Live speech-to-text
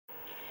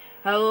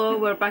Hello,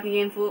 we're back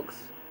again, folks,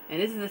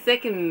 and this is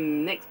the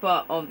next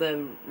part of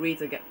the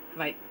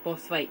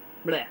boss fight.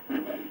 Bleh.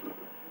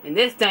 And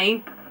this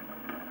time,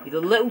 he's a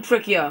little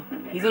trickier.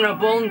 He's on a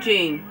ball and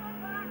chain,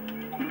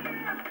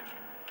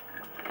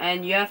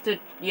 and you have to,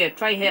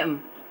 try hit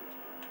him.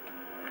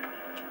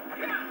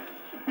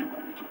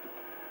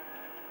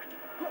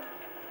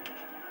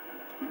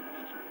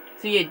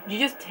 So you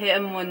just hit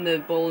him on the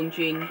ball and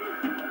chain.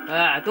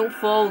 Don't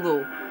fall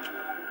though.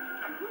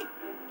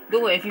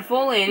 Don't worry, if you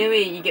fall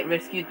anyway, you get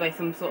rescued by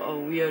some sort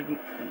of weird,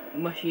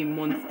 mushy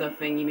monster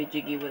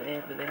thingy-majiggy,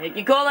 whatever the heck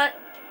you call it.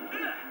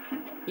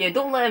 Yeah,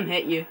 don't let him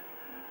hit you.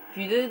 If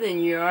you do, then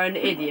you are an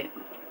idiot.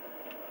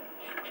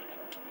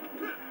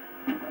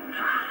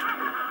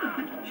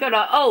 Shut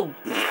up. Oh!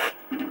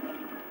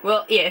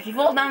 Well, yeah, if you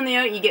fall down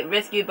there, you get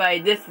rescued by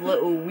this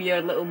little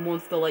weird little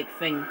monster-like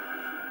thing.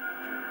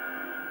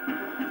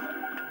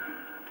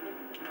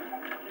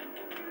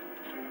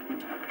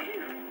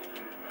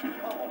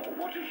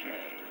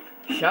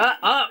 Shut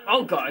up!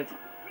 Oh god!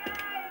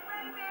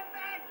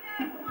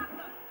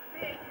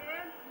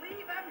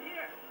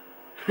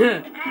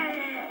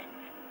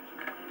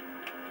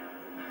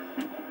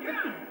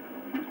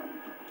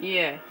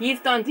 Yeah, he's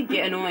starting to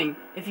get annoying.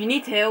 If you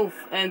need health,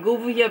 go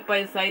over here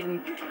by the side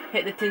and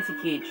hit the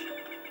tinsy cage.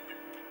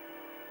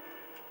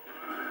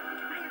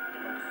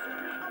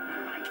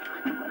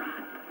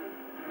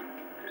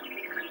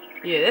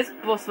 Yeah, this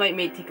boss fight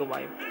may take a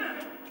while.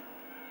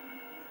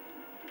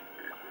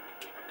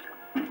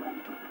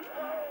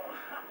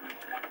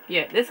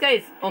 Yeah, this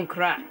guy's on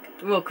crack.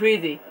 Well,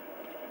 crazy.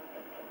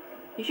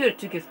 He should have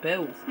took his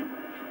pills.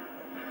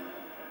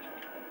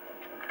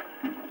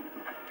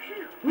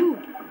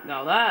 Woo!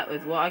 Now that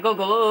is what I got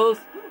goes.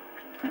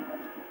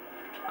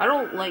 I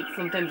don't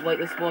sometimes like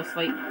this boss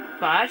fight,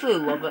 but I actually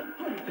love it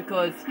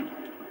because,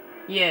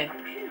 yeah.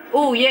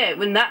 Oh yeah,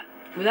 when that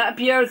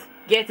appears,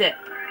 get it.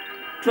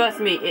 Trust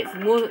me, it's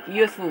more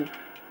useful.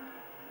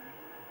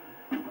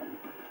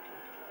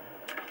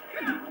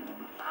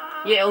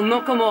 Yeah, it'll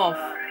knock him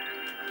off.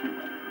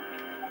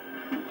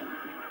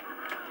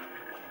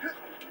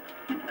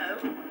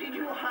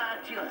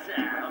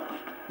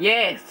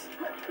 Yes!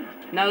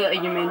 Now that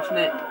you mention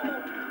it.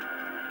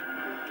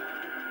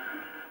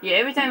 Yeah,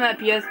 every time that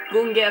appears,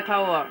 go and get a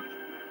power.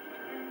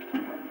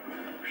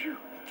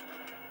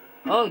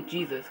 Oh,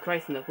 Jesus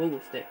Christ in the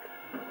pogo stick.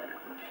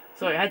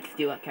 Sorry, I had to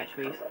steal that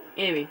catchphrase.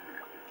 Anyway.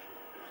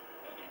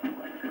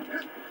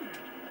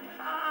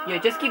 Yeah,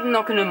 just keep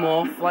knocking him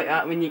off like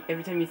that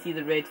every time you see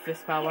the red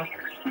fist power.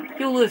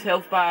 He'll lose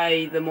health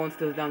by the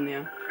monsters down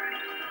there.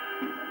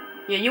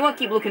 Yeah, you want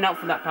to keep looking out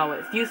for that power.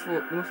 It's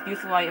useful, the most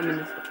useful item in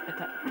this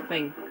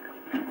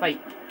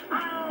fight.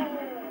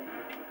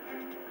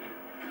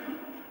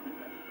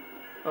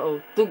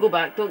 Uh-oh, don't go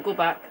back, don't go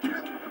back.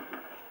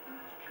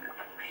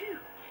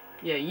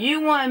 Yeah,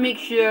 you want to make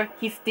sure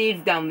he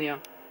stays down there.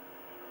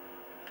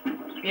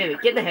 Yeah,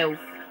 get the health.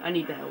 I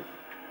need the health.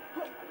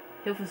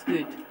 Health is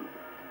good.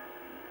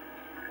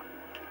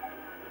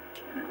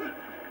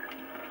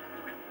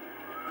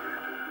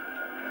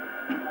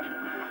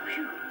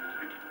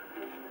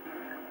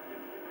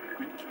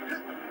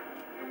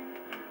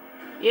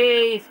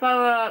 Yay, it's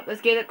power up! Let's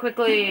get it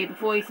quickly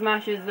before he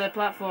smashes the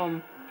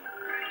platform.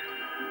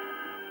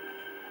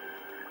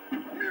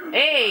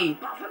 Hey!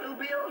 Buffalo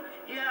Bill,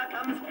 here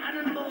comes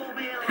Cannonball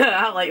Bill.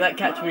 I like that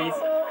catchphrase.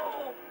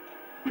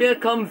 Here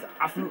comes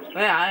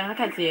yeah, I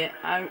can't see it.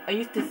 I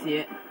used to see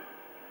it.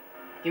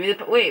 Give me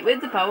the wait,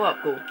 where'd the power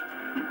up go?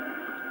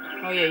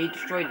 Oh yeah, he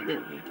destroyed it,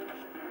 didn't he?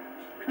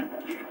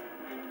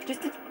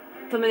 Just to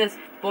summon this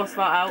boss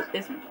fight out,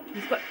 he's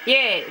got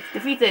yeah, it's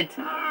defeated.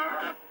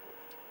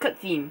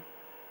 Cutscene.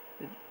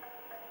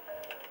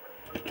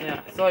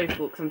 Yeah, sorry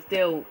folks, I'm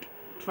still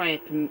trying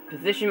to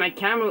position my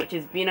camera, which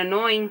has been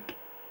annoying.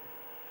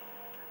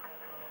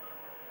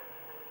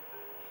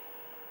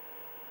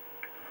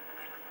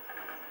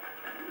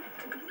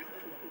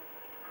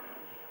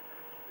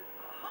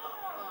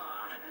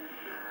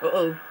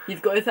 Uh-oh, he's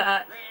got his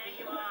hat. There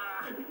you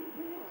are.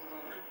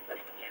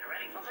 Get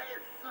ready for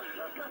this.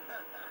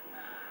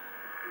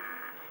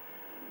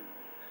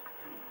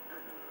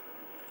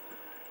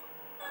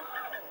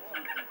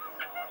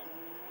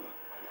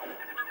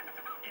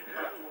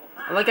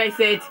 Like I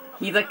said,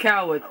 he's a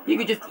coward. You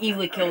could just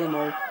easily kill them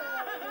all.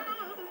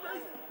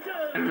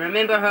 And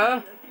remember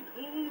her?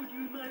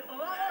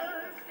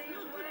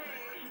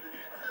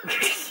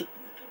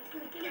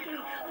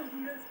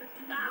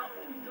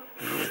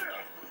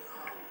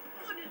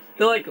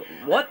 They're like,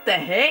 what the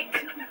heck?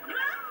 Hey,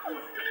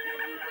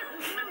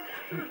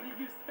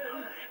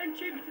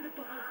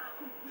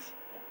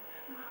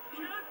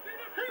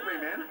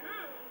 Rayman.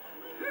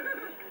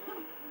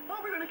 How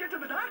are we gonna get to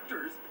the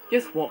doctor's?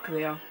 Just walk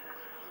there.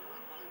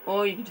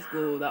 Or you can just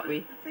go that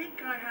way. I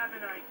think I have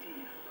an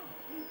idea.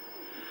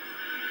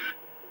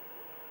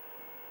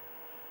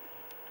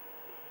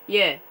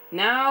 Yeah,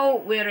 now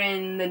we're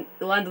in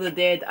the land of the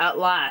dead at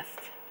last.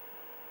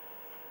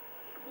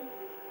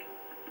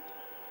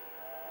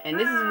 And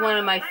this is one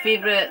of my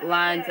favourite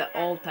lands at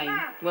all time.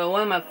 Well,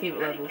 one of my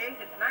favourite levels. In any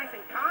case, it's nice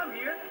and calm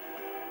here.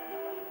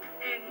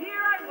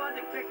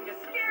 was expecting a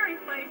scary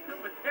place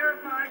filled with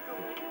terrifying ghouls.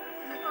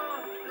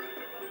 Oh,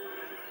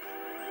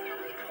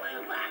 silly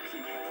clue box.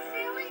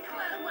 Silly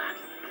clue box.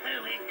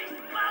 Who is this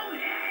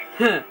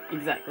bonehead?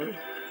 Exactly.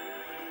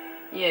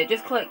 Yeah,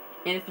 just click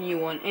anything you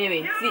want.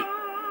 Anyway, see.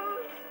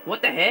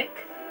 What the heck?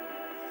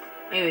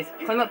 Anyways,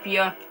 climb up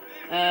here.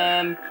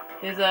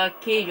 There's a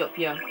cage up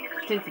here.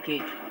 Tinsy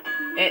cage.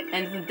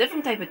 And it's a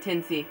different type of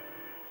Tinsy.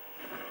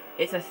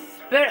 It's a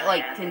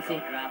spirit-like Tinsy.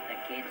 Drop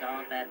the kids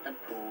off at the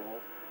pool.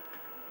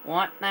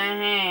 What the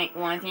heck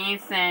was he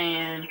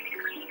saying?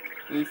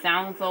 He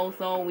sounds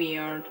so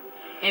weird.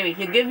 Anyway,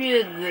 he'll give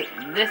you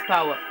this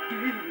power.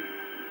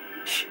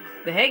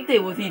 The heck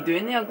was he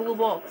doing there, Glow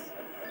Box?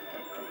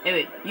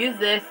 Anyway, use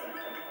this.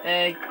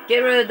 Get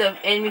rid of the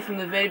enemies from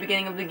the very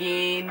beginning of the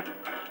game.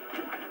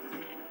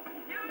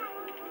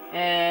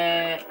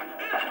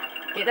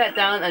 Get that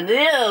down, and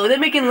no, they're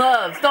making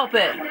love. Stop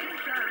it.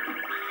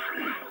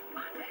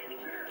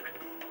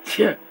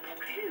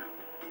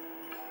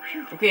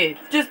 Okay,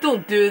 just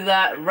don't do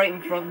that right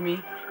in front of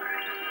me,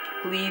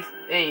 please.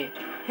 Hey,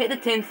 hit the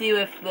Tinsy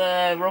with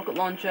the rocket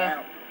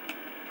launcher.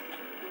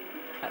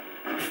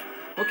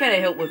 What kind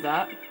of help was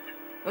that?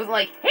 It was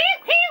like,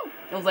 help!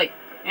 It was like,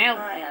 help!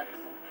 I have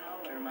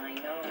powder my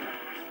nose.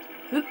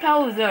 Who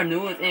powers their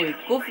nose? Anyway,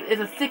 go for, there's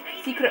a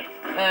secret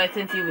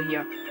Tinsy over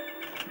here,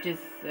 which is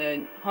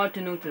hard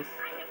to notice.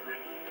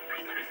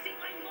 I'm gonna see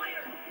my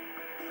lawyer.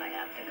 I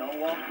have to go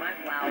walk my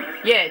flowers.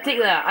 Yeah, take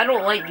that. I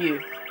don't like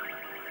you.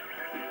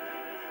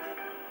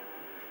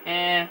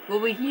 Go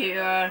over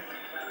here.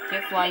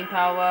 Get flying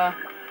power.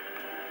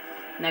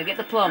 Now get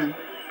the plum.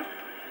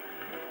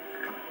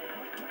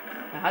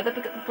 Now how do I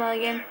pick up the plum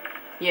again?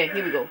 Yeah,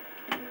 here we go.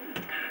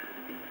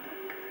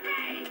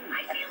 Hey,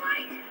 I see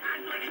light.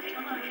 I'm going to take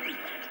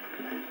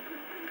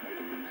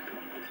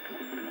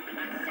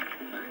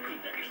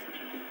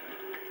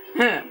a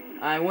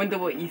look. I wonder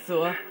what you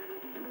saw.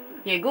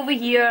 Yeah, go over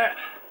here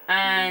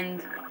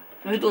and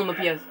hoodlum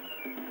appears.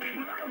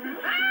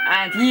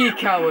 And he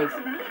cowers.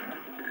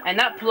 And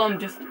that plum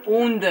just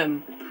owned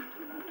them.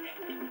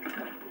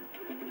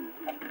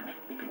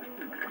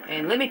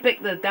 And let me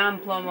pick the damn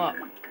plum up.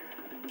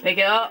 Pick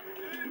it up.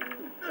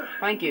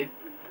 Thank you.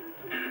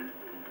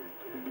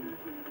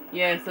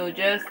 Yeah, so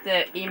just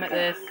aim at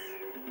this.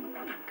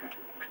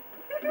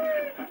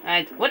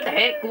 And what the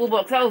heck,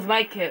 Glowbox? That was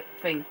my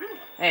thing.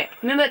 Hey,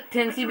 remember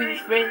Tinsy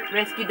we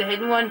rescued the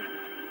hidden one?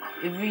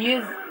 If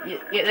you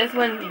get this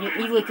one, you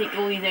can easily take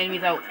all these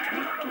enemies out.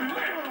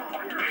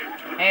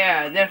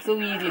 Yeah, they're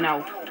so easy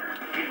now.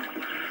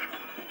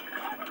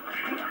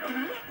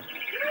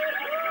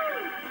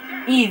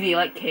 Easy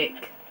like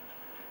cake.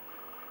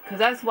 Cause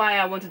that's why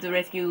I wanted to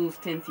rescue those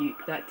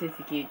that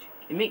Tinsy cage.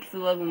 It makes the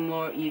level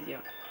more easier.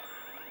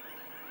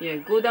 Yeah,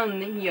 go down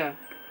in here.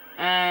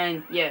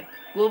 And yeah,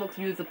 Glowbox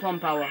use the plum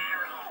power.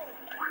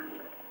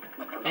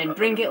 And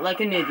drink it like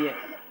an idiot.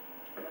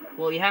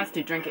 Well, he has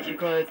to drink it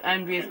because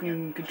Andrea's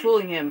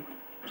controlling him.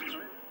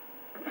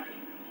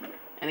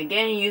 And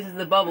again he uses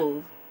the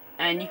bubbles.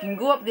 And you can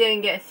go up there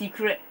and get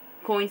secret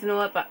coins and all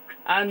that, but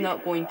I'm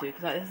not going to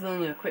because this is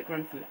only a quick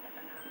run through.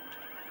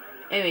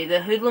 Anyway,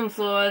 the hoodlum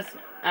saw us,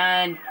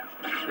 and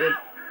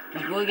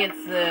we go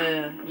against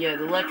the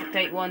electric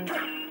type ones.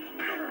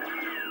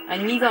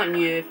 And these aren't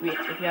new if you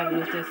haven't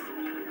noticed.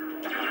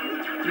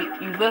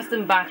 We burst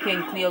them back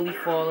in clearly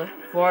forest.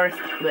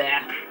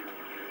 Bleh.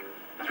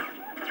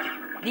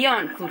 They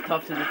aren't so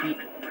tough to defeat.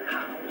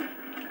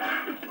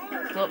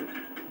 Stop.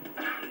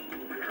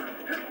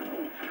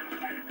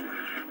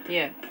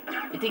 Yeah,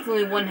 it takes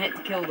only one hit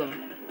to kill them.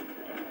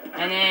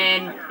 And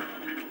then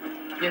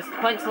just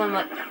punch them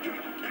like,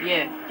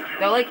 yeah,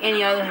 they're like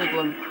any other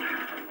hoodlum.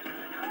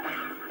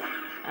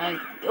 And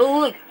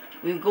oh look,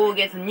 we go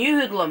against a new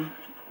hoodlum,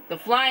 the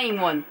flying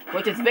one,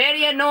 which is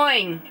very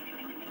annoying.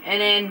 And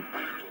then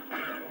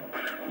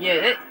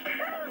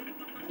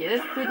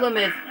this hoodlum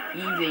is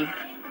easy,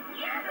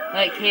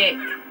 like heck.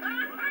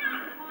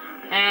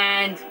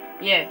 And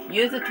yeah,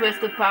 use the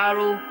twisted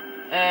power.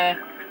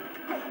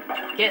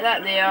 Get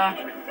that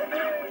there.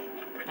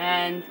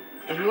 And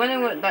if you're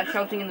wondering what that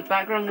shouting in the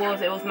background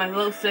was, it was my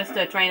little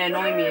sister trying to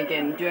annoy me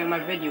again during my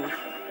videos.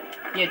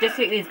 Yeah, just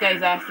kick these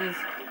guys' asses.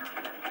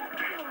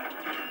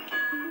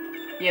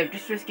 Yeah,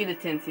 just rescue the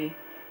Tinsy.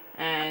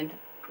 And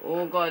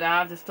oh god, I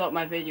have to stop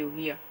my video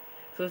here.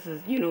 So this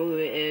is, you know who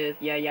it is.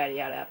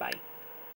 Yeah, bye.